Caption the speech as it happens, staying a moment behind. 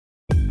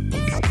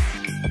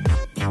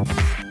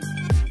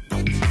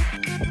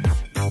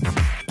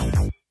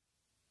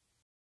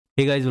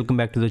Hey guys, welcome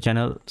back to the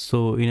channel.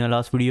 So in our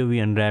last video we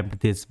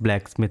unwrapped this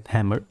blacksmith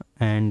hammer,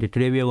 and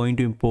today we are going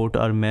to import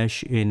our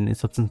mesh in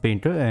Substance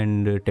Painter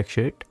and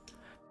texture it.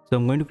 So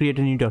I'm going to create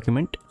a new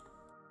document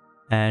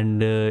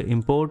and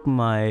import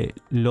my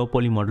low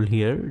poly model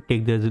here.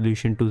 Take the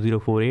resolution to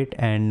 048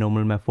 and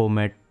normal map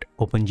format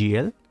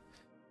OpenGL.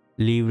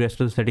 Leave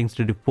rest of the settings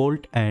to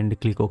default and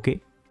click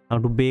OK. Now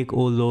to bake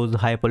all those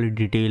high poly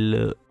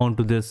detail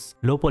onto this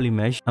low poly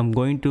mesh, I'm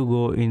going to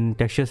go in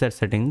texture set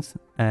settings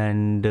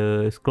and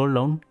scroll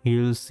down.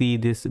 You'll see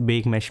this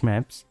bake mesh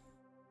maps.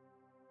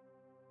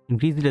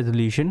 Increase the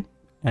resolution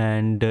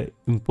and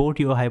import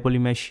your high poly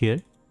mesh here.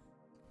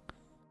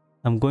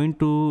 I'm going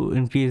to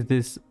increase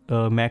this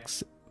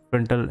max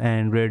frontal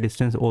and rear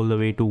distance all the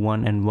way to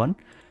 1 and 1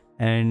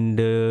 and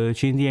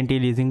change the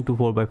anti-aliasing to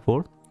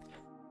 4x4.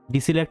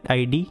 Deselect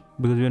ID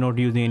because we are not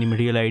using any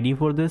material ID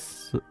for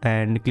this,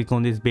 and click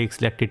on this bake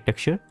selected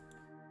texture.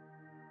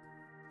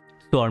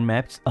 So our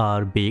maps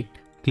are baked.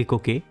 Click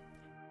OK,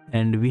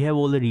 and we have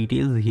all the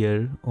details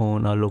here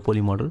on our low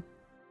poly model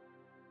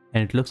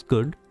and it looks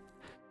good.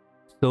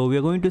 So we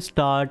are going to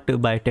start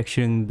by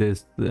texturing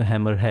this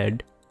hammer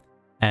head,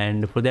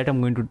 and for that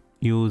I'm going to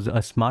use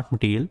a smart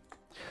material.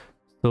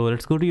 So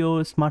let's go to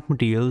your smart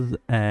materials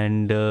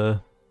and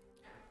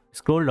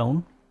scroll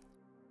down.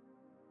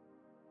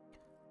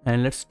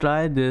 And let's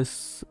try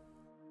this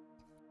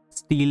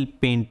steel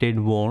painted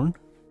wand.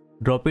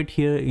 Drop it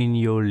here in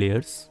your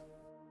layers.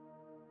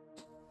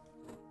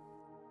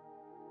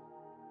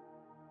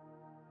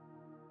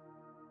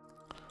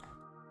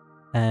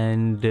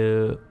 And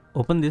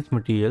open this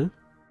material.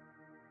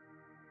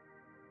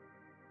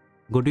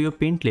 Go to your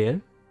paint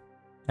layer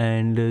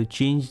and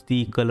change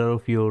the color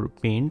of your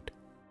paint.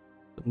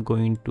 I'm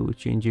going to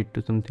change it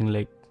to something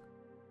like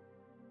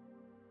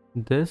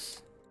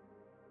this.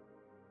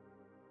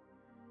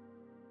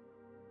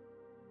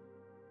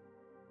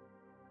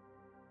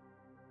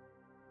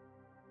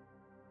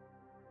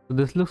 So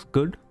this looks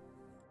good,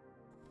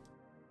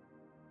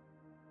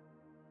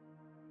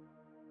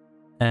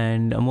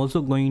 and I'm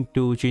also going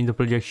to change the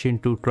projection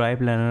to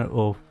triplanar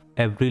of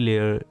every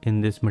layer in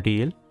this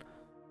material.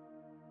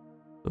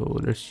 So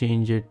let's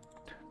change it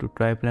to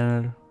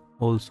triplanar,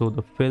 also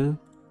the fill.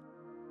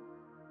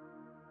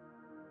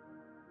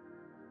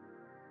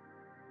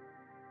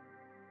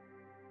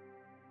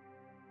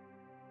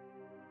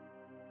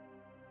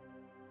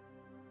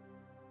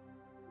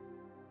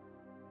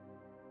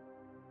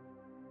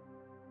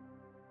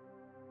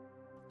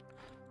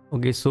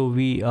 Okay, so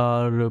we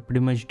are pretty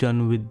much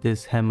done with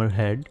this hammer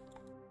head.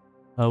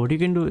 What you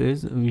can do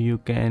is you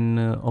can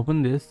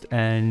open this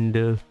and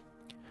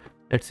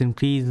let's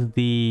increase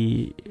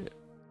the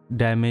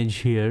damage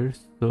here.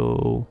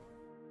 So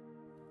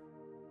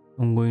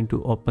I'm going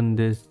to open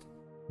this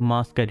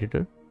mask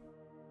editor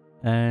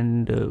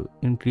and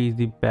increase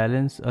the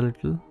balance a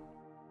little.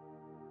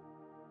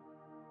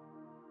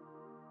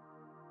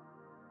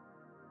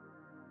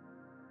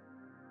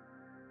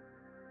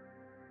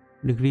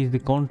 Decrease the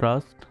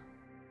contrast.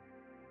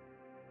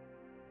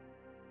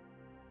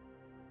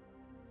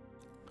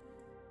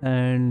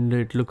 And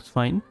it looks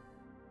fine.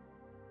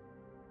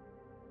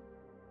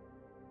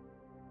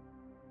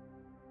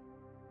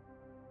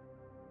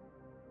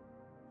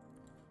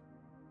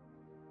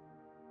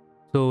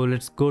 So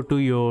let's go to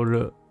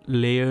your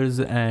layers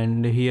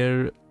and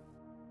here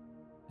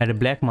add a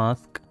black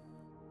mask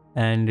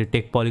and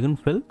take polygon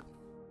fill.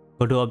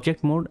 Go to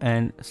object mode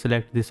and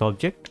select this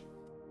object,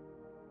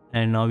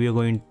 and now we are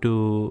going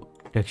to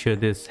texture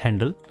this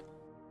handle.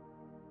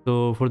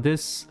 So for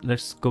this,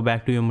 let's go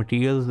back to your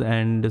materials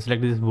and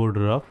select this border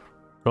rough.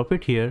 Drop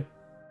it here.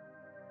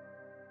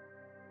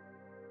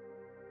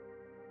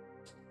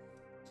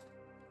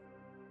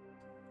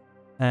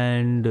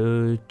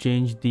 And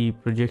change the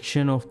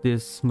projection of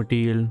this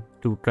material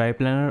to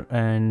triplanar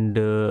and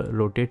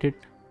rotate it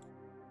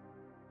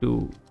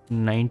to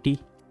 90.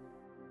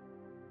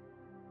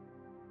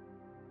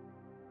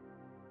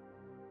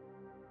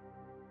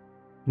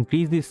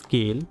 Increase the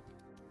scale.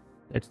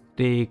 Let's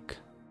take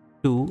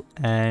 2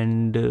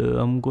 and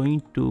I'm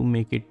going to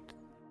make it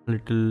a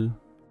little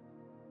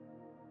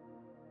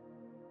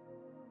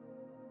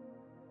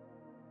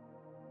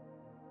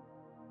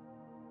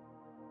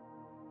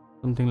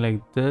something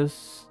like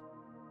this.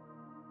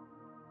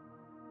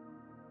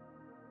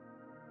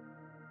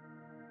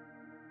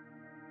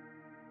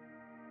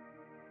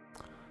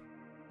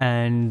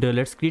 And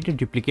let's create a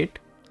duplicate,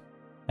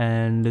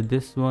 and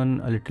this one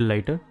a little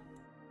lighter.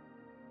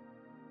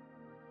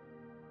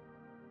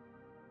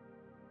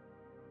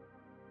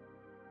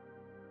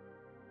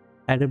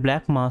 Add a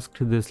black mask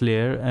to this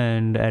layer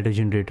and add a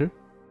generator,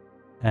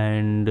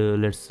 and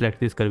let's select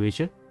this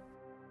curvature.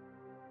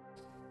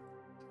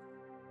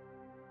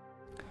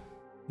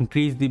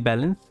 Increase the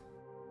balance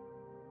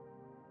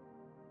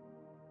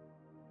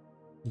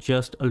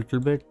just a little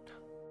bit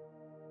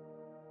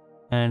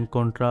and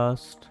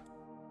contrast.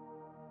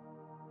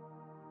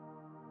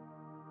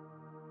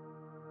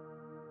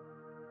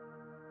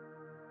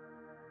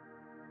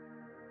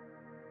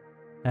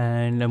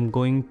 And I'm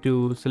going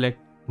to select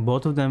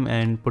both of them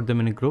and put them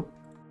in a group.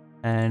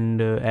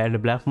 and add a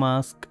black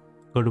mask.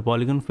 Go to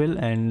polygon fill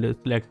and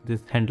select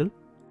this handle,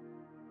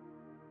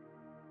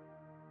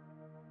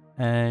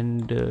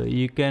 and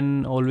you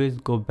can always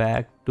go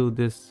back to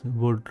this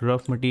wood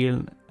rough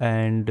material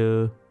and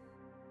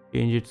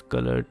change its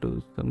color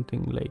to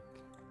something like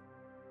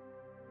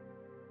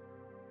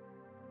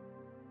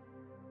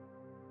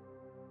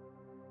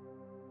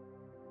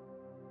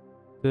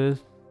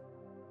this,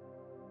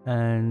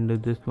 and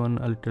this one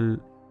a little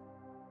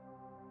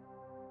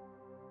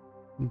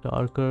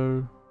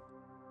darker.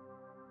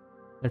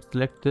 Let's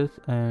select this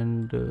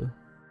and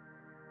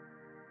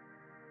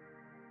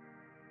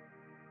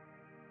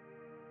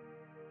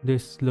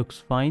this looks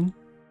fine,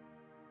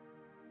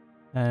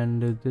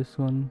 and this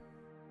one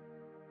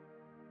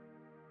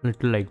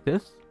little like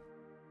this.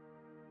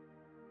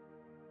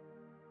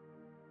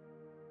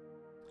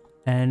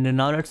 And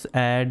now let's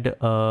add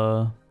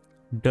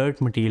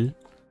dirt material.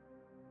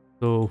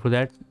 So for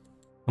that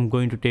I'm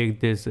going to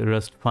take this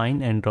rust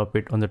fine and drop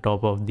it on the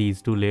top of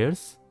these two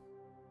layers,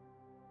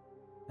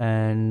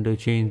 and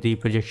change the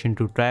projection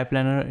to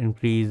triplanar,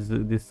 increase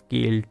the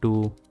scale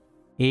to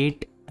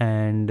 8,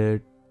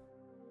 and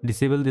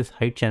disable this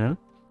height channel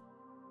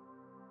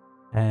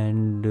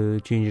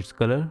and change its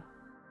color.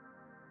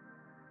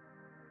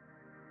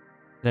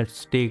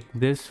 Let's take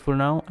this for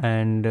now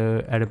and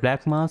add a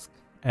black mask,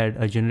 add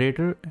a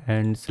generator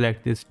and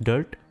select this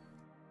dirt.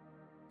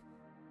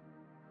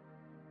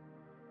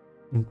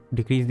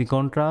 Decrease the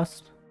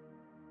contrast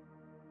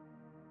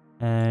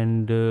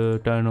and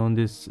turn on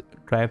this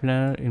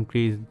triplanar,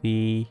 increase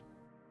the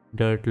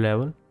dirt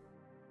level,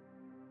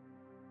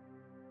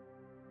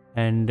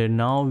 and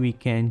now we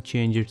can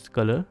change its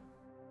color.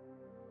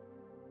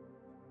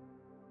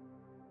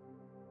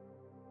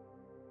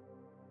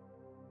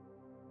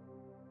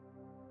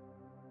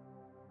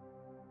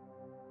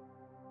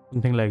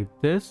 Something like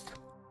this,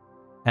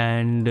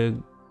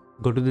 and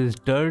go to this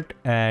dirt,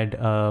 add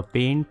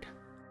paint,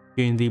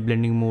 change the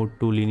blending mode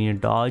to linear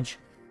dodge,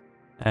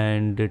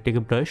 and take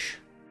a brush.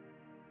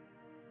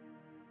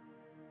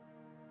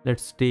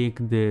 Let's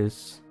take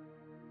this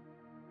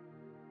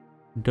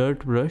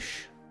dirt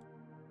brush,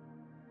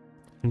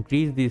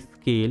 increase the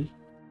scale,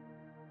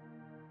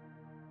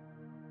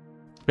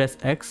 press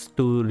X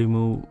to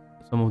remove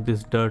some of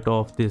this dirt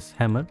off this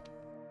hammer.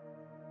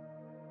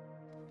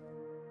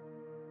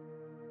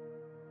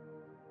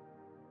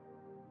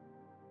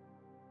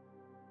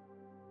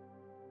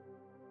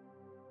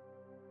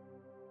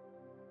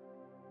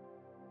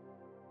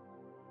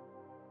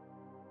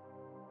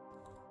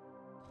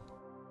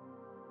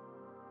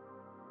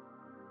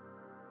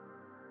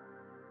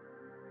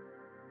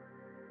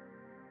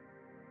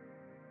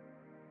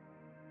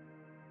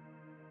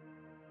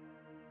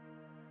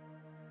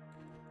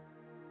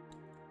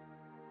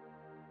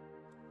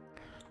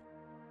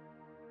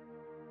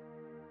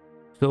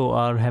 So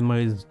our hammer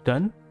is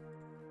done.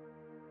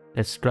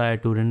 Let's try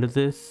to render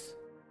this.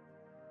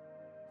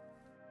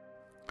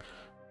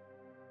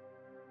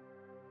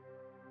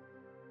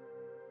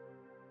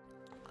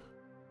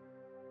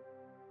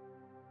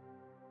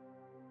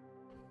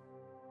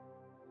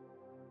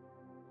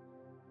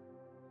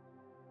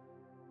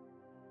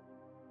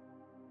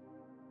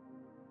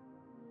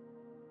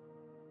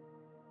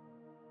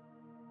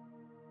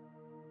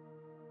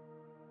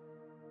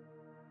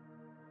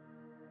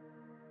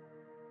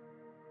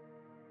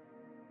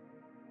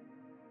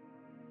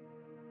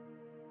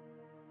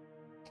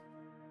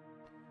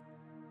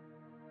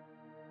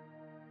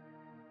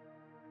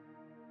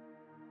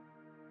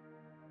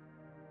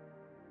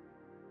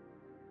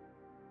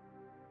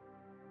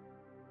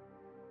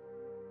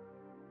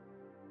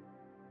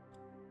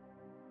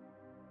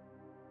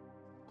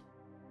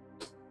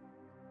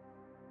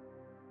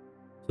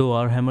 So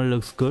our hammer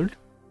looks good,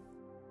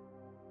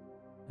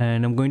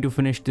 and I'm going to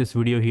finish this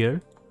video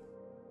here.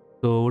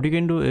 So what you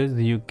can do is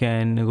you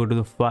can go to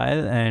the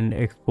file and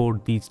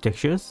export these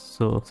textures.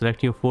 So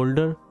select your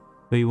folder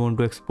where you want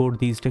to export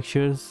these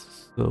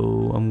textures.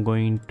 So I'm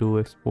going to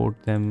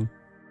export them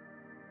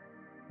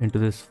into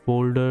this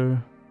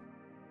folder,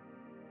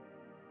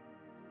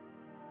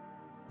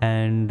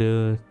 and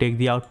take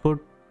the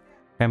output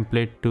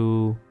template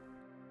to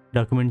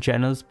document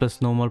channels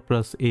plus normal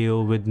plus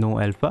AO with no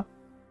alpha,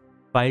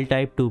 file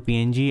type to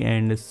PNG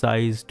and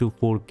size to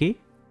 4K,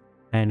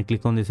 and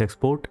click on this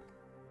export.